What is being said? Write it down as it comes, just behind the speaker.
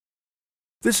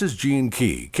This is Gene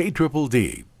Key,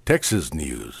 KDDD, Texas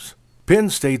News.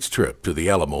 Penn State's trip to the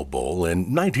Alamo Bowl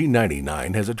in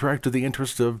 1999 has attracted the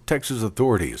interest of Texas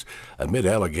authorities amid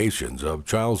allegations of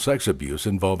child sex abuse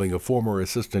involving a former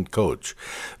assistant coach.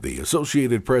 The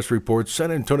Associated Press reports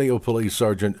San Antonio Police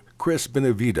Sergeant Chris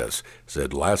Benavides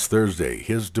said last Thursday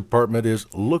his department is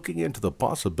looking into the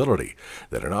possibility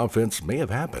that an offense may have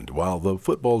happened while the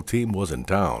football team was in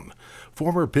town.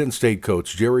 Former Penn State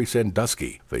coach Jerry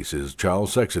Sandusky faces child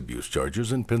sex abuse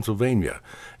charges in Pennsylvania.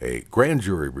 A grand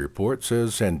jury report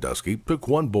says Sandusky took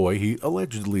one boy he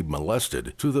allegedly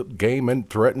molested to the game and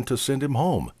threatened to send him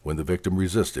home when the victim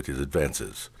resisted his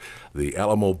advances. The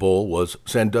Alamo Bowl was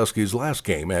Sandusky's last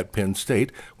game at Penn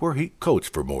State, where he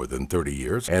coached for more than 30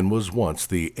 years and was once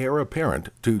the heir apparent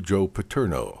to Joe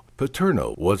Paterno.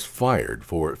 Paterno was fired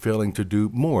for failing to do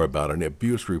more about an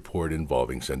abuse report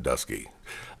involving Sandusky.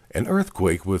 An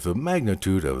earthquake with a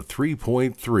magnitude of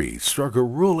 3.3 struck a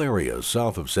rural area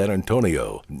south of San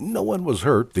Antonio. No one was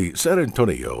hurt. The San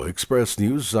Antonio Express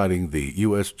News, citing the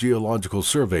U.S. Geological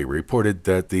Survey, reported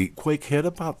that the quake hit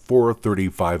about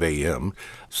 4:35 a.m.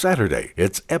 Saturday.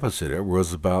 Its epicenter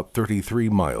was about 33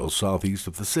 miles southeast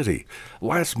of the city.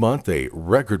 Last month, a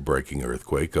record-breaking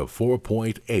earthquake of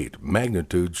 4.8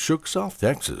 magnitude shook South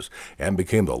Texas and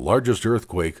became the largest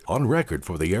earthquake on record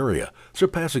for the area,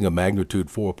 surpassing a magnitude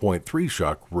 4.3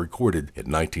 shock recorded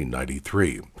in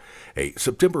 1993. A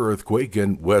September earthquake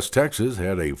in West Texas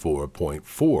had a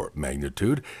 4.4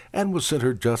 magnitude and was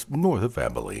centered just north of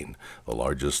Abilene. The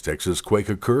largest Texas quake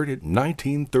occurred in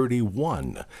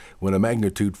 1931 when a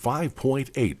magnitude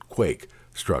 5.8 quake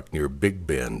struck near Big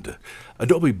Bend.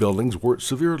 Adobe buildings were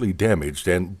severely damaged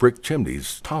and brick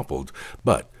chimneys toppled,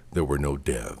 but there were no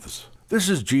deaths. This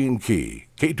is Gene Key,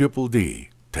 KDDD,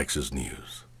 Texas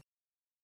News.